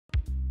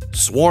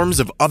Swarms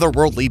of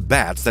otherworldly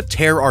bats that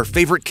tear our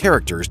favorite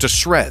characters to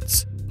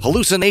shreds.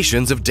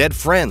 Hallucinations of dead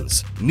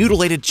friends.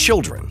 Mutilated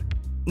children.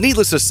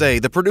 Needless to say,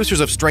 the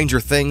producers of Stranger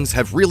Things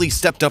have really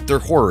stepped up their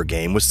horror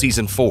game with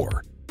Season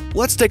 4.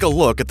 Let's take a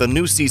look at the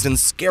new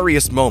season's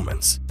scariest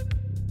moments.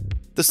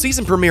 The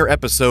season premiere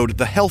episode,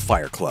 The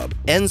Hellfire Club,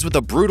 ends with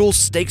a brutal,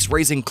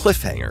 stakes-raising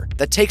cliffhanger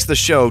that takes the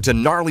show to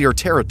gnarlier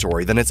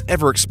territory than it's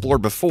ever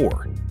explored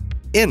before.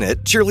 In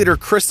it, cheerleader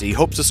Chrissy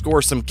hopes to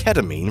score some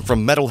ketamine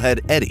from metalhead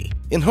Eddie,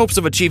 in hopes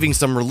of achieving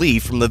some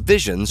relief from the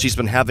visions she's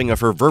been having of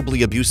her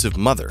verbally abusive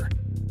mother.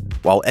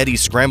 While Eddie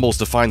scrambles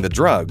to find the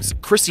drugs,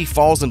 Chrissy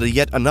falls into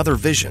yet another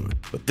vision,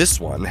 but this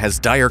one has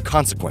dire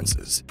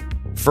consequences.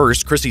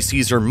 First, Chrissy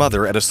sees her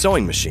mother at a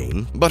sewing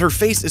machine, but her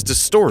face is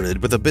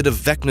distorted with a bit of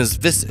Vecna's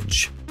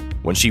visage.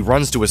 When she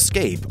runs to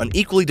escape, an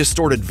equally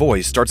distorted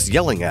voice starts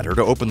yelling at her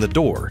to open the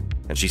door,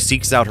 and she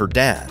seeks out her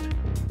dad.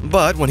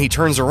 But when he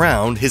turns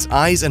around, his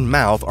eyes and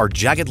mouth are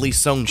jaggedly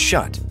sewn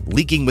shut,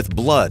 leaking with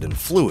blood and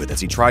fluid as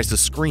he tries to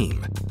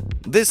scream.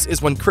 This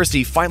is when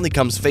Chrissy finally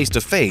comes face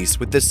to face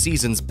with this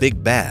season's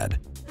big bad.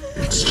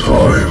 It's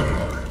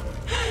time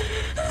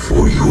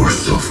for your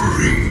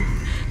suffering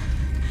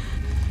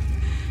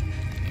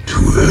to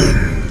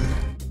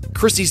end.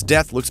 Chrissy's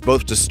death looks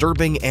both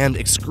disturbing and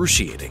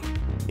excruciating.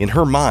 In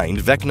her mind,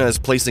 Vecna is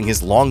placing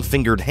his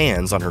long-fingered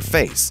hands on her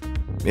face.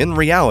 In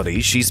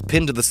reality, she's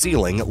pinned to the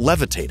ceiling,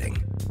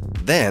 levitating.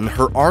 Then,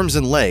 her arms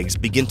and legs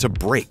begin to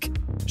break.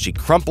 She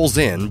crumples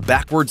in,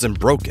 backwards and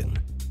broken.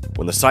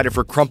 When the sight of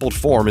her crumpled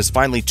form is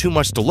finally too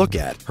much to look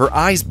at, her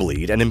eyes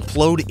bleed and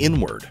implode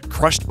inward,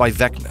 crushed by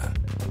Vecna.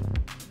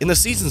 In the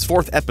season's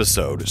 4th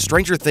episode,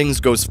 Stranger Things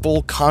goes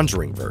full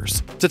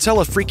Conjuring-verse to tell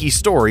a freaky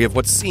story of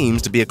what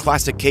seems to be a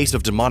classic case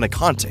of demonic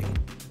haunting.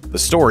 The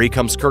story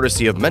comes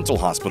courtesy of mental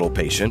hospital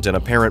patient and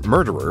apparent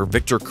murderer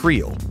Victor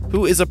Creel,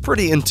 who is a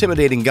pretty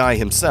intimidating guy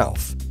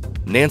himself.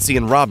 Nancy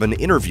and Robin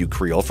interview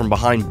Creel from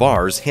behind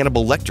bars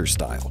Hannibal Lecter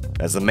style,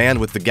 as the man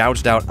with the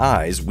gouged out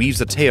eyes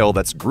weaves a tale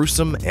that's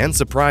gruesome and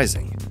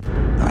surprising.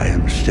 I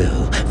am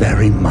still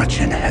very much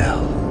in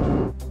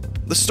hell.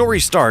 The story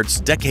starts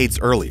decades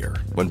earlier,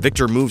 when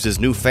Victor moves his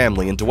new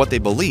family into what they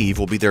believe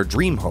will be their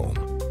dream home.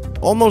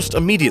 Almost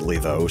immediately,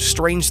 though,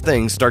 strange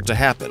things start to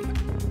happen.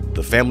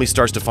 The family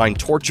starts to find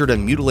tortured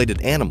and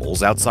mutilated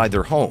animals outside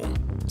their home.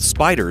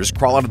 Spiders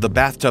crawl out of the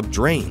bathtub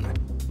drain.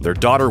 Their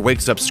daughter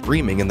wakes up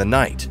screaming in the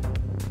night.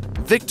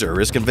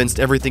 Victor is convinced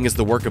everything is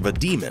the work of a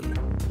demon.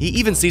 He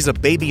even sees a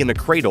baby in a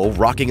cradle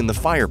rocking in the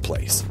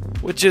fireplace,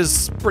 which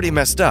is pretty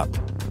messed up.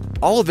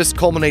 All of this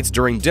culminates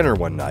during dinner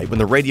one night when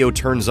the radio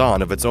turns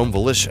on of its own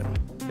volition.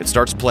 It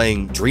starts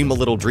playing Dream a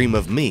Little Dream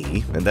of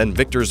Me, and then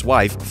Victor's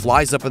wife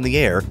flies up in the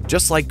air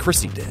just like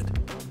Chrissy did.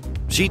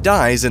 She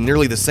dies in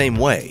nearly the same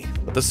way,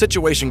 but the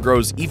situation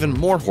grows even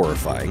more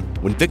horrifying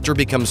when Victor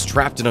becomes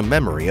trapped in a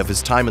memory of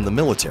his time in the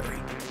military.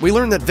 We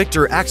learn that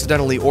Victor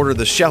accidentally ordered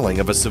the shelling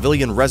of a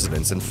civilian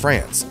residence in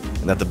France,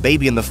 and that the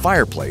baby in the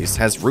fireplace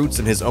has roots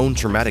in his own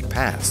traumatic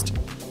past.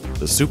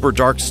 The super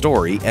dark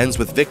story ends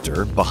with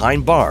Victor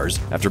behind bars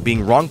after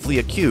being wrongfully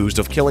accused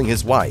of killing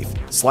his wife,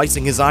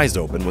 slicing his eyes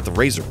open with a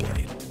razor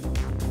blade.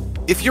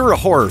 If you're a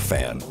horror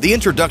fan, the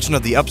introduction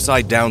of the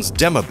Upside Down's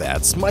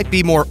Demobats might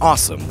be more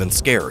awesome than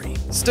scary.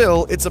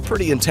 Still, it's a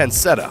pretty intense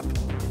setup.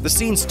 The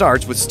scene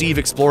starts with Steve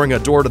exploring a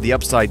door to the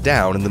Upside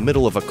Down in the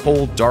middle of a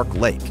cold, dark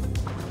lake.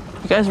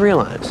 You guys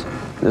realize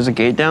there's a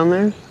gate down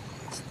there?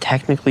 It's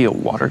technically a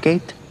water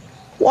gate.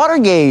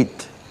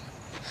 Watergate!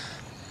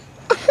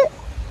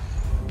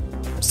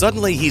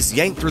 Suddenly, he's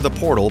yanked through the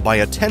portal by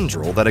a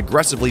tendril that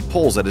aggressively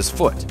pulls at his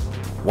foot.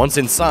 Once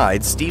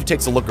inside, Steve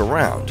takes a look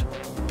around.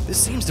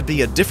 This seems to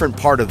be a different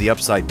part of the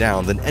Upside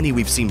Down than any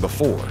we've seen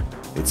before.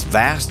 It's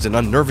vast and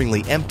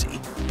unnervingly empty,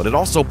 but it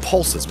also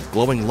pulses with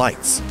glowing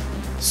lights.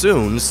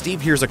 Soon,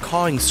 Steve hears a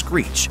cawing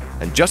screech,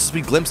 and just as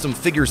we glimpse some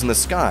figures in the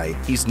sky,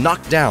 he's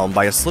knocked down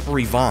by a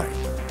slippery vine.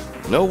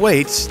 No,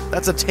 wait,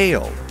 that's a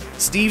tail.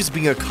 Steve's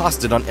being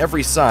accosted on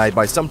every side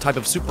by some type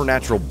of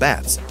supernatural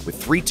bats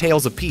with 3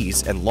 tails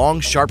apiece and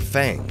long, sharp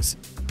fangs.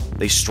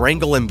 They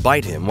strangle and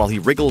bite him while he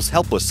wriggles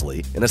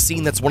helplessly in a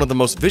scene that's one of the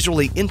most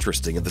visually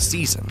interesting of the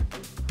season.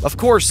 Of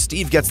course,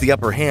 Steve gets the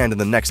upper hand in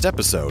the next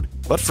episode,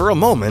 but for a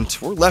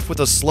moment, we're left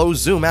with a slow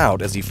zoom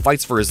out as he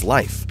fights for his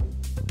life.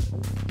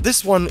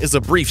 This one is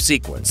a brief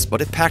sequence,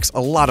 but it packs a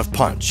lot of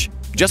punch.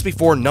 Just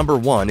before number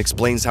 1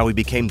 explains how he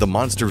became the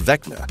monster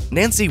Vecna,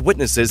 Nancy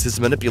witnesses his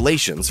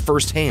manipulations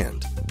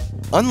firsthand.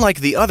 Unlike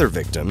the other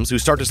victims who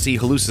start to see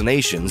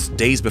hallucinations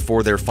days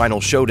before their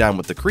final showdown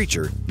with the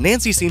creature,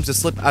 Nancy seems to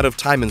slip out of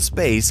time and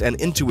space and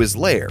into his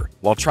lair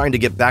while trying to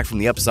get back from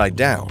the Upside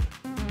Down.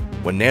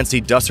 When Nancy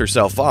dusts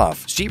herself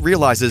off, she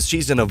realizes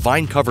she's in a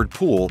vine-covered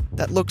pool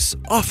that looks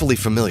awfully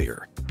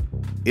familiar.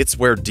 It's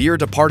where dear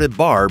departed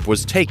Barb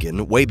was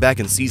taken way back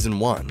in Season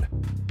 1.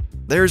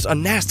 There's a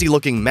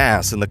nasty-looking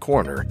mass in the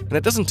corner, and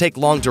it doesn't take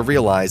long to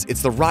realize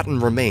it's the rotten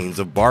remains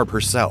of Barb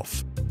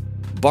herself.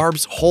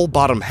 Barb's whole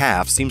bottom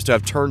half seems to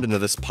have turned into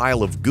this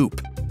pile of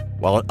goop,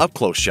 while an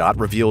up-close shot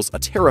reveals a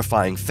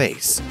terrifying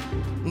face.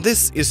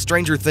 This is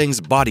Stranger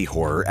Things body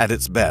horror at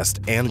its best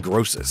and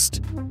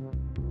grossest.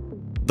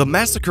 The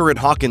massacre at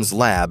Hawkins'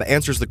 lab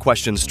answers the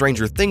question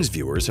Stranger Things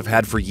viewers have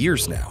had for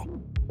years now.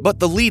 But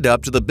the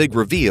lead-up to the big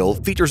reveal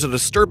features a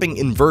disturbing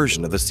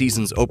inversion of the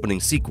season's opening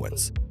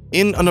sequence.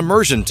 In an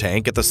immersion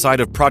tank at the site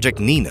of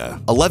Project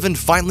Nina, 11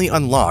 finally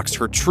unlocks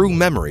her true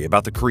memory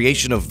about the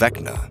creation of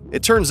Vecna.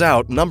 It turns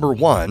out Number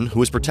 1, who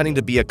was pretending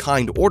to be a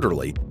kind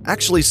orderly,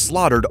 actually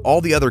slaughtered all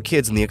the other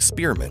kids in the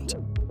experiment.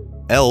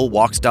 Elle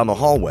walks down the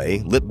hallway,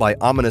 lit by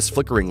ominous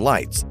flickering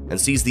lights,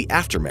 and sees the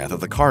aftermath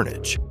of the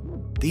carnage.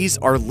 These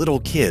are little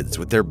kids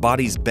with their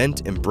bodies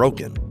bent and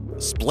broken,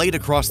 splayed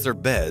across their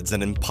beds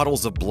and in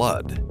puddles of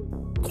blood.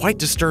 Quite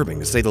disturbing,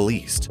 to say the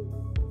least.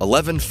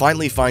 11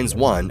 finally finds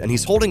one, and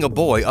he's holding a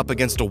boy up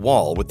against a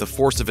wall with the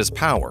force of his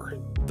power.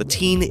 The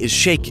teen is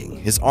shaking,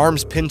 his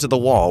arms pinned to the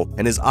wall,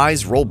 and his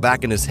eyes roll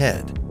back in his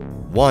head.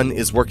 One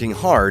is working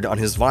hard on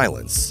his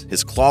violence,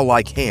 his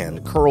claw-like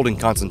hand curled in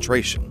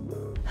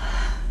concentration.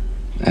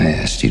 I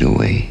asked you to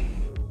wait.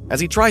 As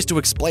he tries to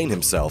explain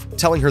himself,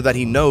 telling her that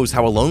he knows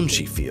how alone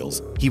she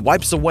feels, he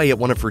wipes away at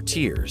one of her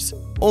tears.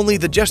 Only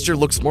the gesture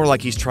looks more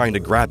like he's trying to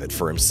grab it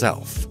for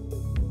himself.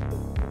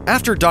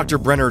 After Dr.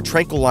 Brenner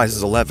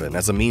tranquilizes 11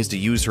 as a means to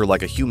use her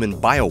like a human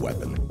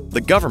bioweapon,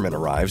 the government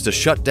arrives to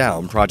shut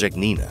down Project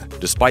Nina,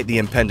 despite the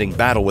impending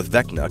battle with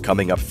Vecna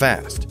coming up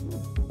fast.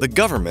 The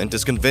government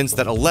is convinced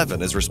that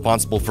 11 is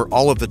responsible for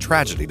all of the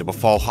tragedy to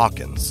befall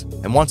Hawkins,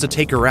 and wants to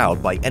take her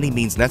out by any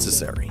means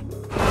necessary.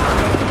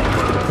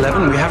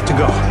 11, we have to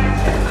go.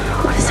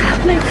 What is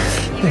happening?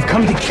 They've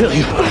come to kill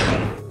you.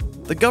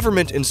 The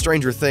government in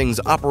Stranger Things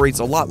operates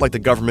a lot like the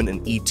government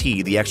in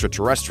E.T. the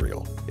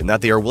Extraterrestrial, in that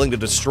they are willing to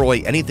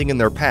destroy anything in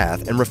their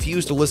path and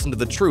refuse to listen to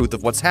the truth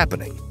of what's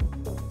happening.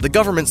 The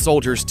government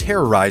soldiers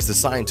terrorize the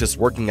scientists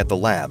working at the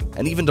lab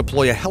and even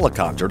deploy a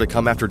helicopter to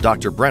come after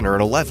Dr. Brenner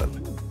and 11.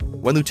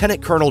 When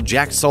Lieutenant Colonel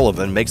Jack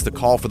Sullivan makes the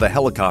call for the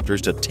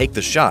helicopters to take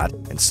the shot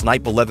and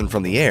snipe 11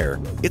 from the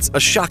air, it's a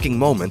shocking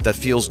moment that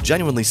feels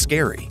genuinely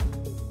scary.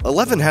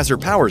 11 has her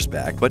powers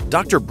back, but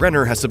Dr.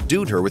 Brenner has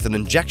subdued her with an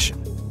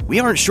injection. We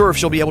aren't sure if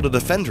she'll be able to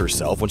defend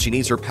herself when she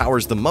needs her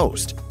powers the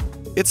most.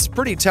 It's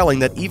pretty telling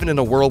that even in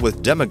a world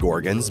with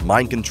demogorgons,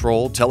 mind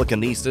control,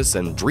 telekinesis,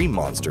 and dream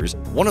monsters,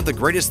 one of the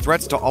greatest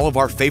threats to all of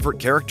our favorite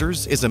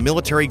characters is a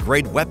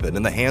military-grade weapon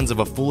in the hands of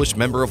a foolish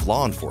member of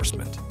law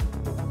enforcement.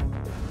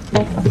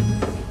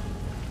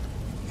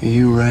 Are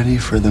you ready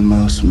for the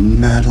most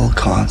metal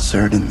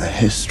concert in the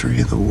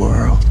history of the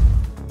world?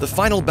 The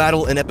final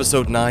battle in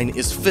Episode 9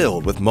 is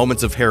filled with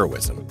moments of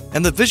heroism,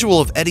 and the visual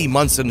of Eddie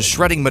Munson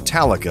shredding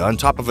Metallica on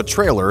top of a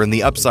trailer in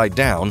the Upside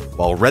Down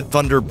while Red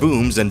Thunder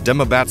booms and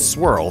Demobats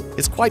swirl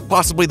is quite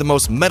possibly the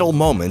most metal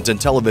moment in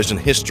television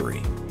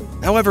history.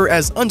 However,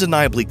 as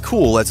undeniably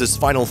cool as this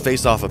final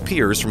face-off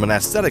appears from an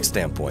aesthetic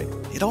standpoint,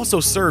 it also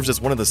serves as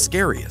one of the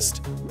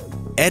scariest.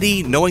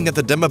 Eddie, knowing that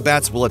the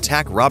Demobats will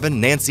attack Robin,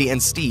 Nancy,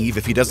 and Steve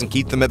if he doesn't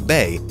keep them at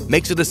bay,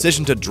 makes a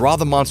decision to draw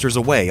the monsters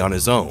away on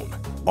his own.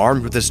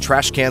 Armed with his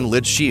trash can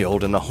lid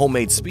shield and a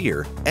homemade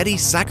spear, Eddie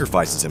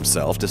sacrifices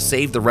himself to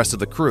save the rest of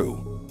the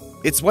crew.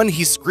 It's when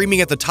he's screaming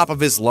at the top of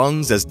his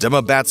lungs as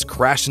Demobats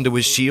crash into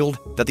his shield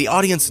that the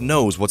audience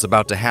knows what's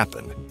about to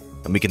happen,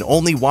 and we can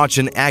only watch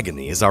in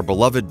agony as our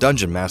beloved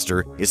Dungeon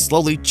Master is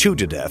slowly chewed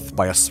to death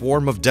by a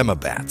swarm of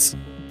Demobats.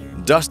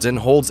 Dustin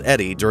holds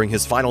Eddie during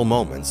his final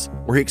moments,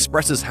 where he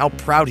expresses how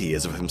proud he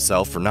is of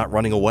himself for not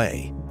running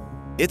away.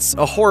 It's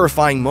a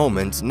horrifying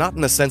moment, not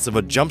in the sense of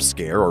a jump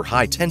scare or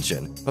high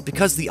tension, but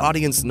because the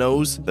audience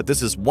knows that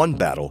this is one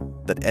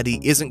battle that Eddie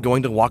isn't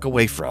going to walk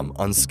away from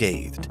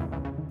unscathed.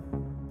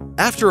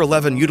 After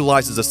 11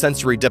 utilizes a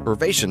sensory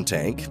deprivation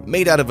tank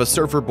made out of a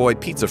Surfer Boy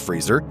pizza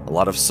freezer, a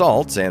lot of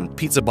salt, and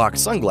pizza box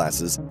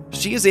sunglasses,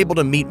 she is able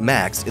to meet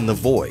Max in the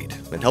void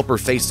and help her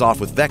face off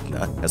with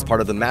Vecna as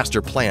part of the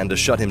master plan to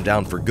shut him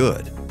down for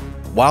good.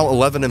 While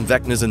 11 and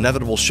Vecna's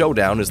inevitable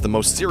showdown is the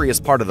most serious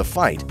part of the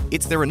fight,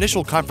 it's their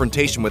initial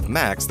confrontation with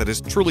Max that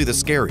is truly the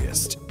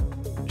scariest.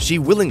 She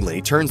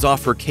willingly turns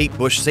off her Kate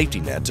Bush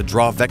safety net to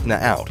draw Vecna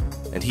out,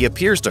 and he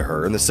appears to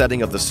her in the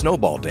setting of the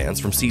snowball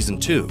dance from Season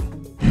 2.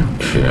 You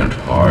can't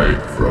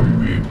hide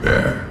from me,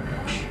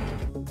 Max.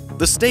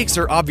 The stakes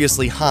are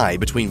obviously high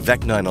between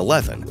Vecna and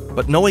 11,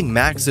 but knowing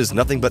Max is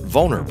nothing but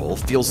vulnerable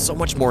feels so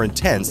much more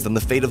intense than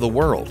the fate of the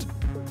world.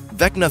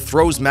 Vecna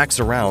throws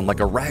Max around like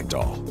a rag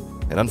doll,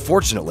 and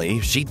unfortunately,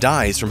 she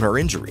dies from her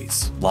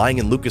injuries, lying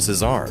in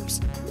Lucas's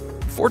arms.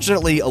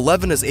 Fortunately,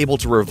 11 is able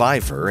to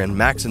revive her, and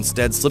Max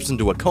instead slips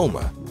into a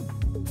coma.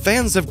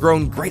 Fans have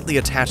grown greatly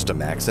attached to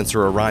Max since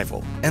her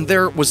arrival, and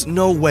there was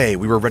no way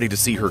we were ready to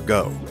see her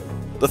go.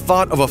 The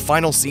thought of a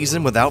final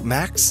season without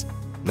Max?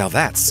 Now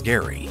that's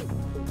scary.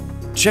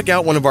 Check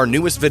out one of our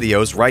newest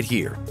videos right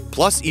here.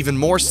 Plus, even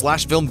more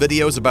SlashFilm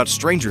videos about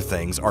Stranger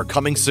Things are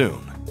coming soon.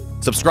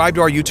 Subscribe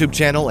to our YouTube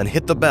channel and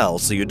hit the bell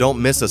so you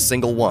don't miss a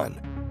single one.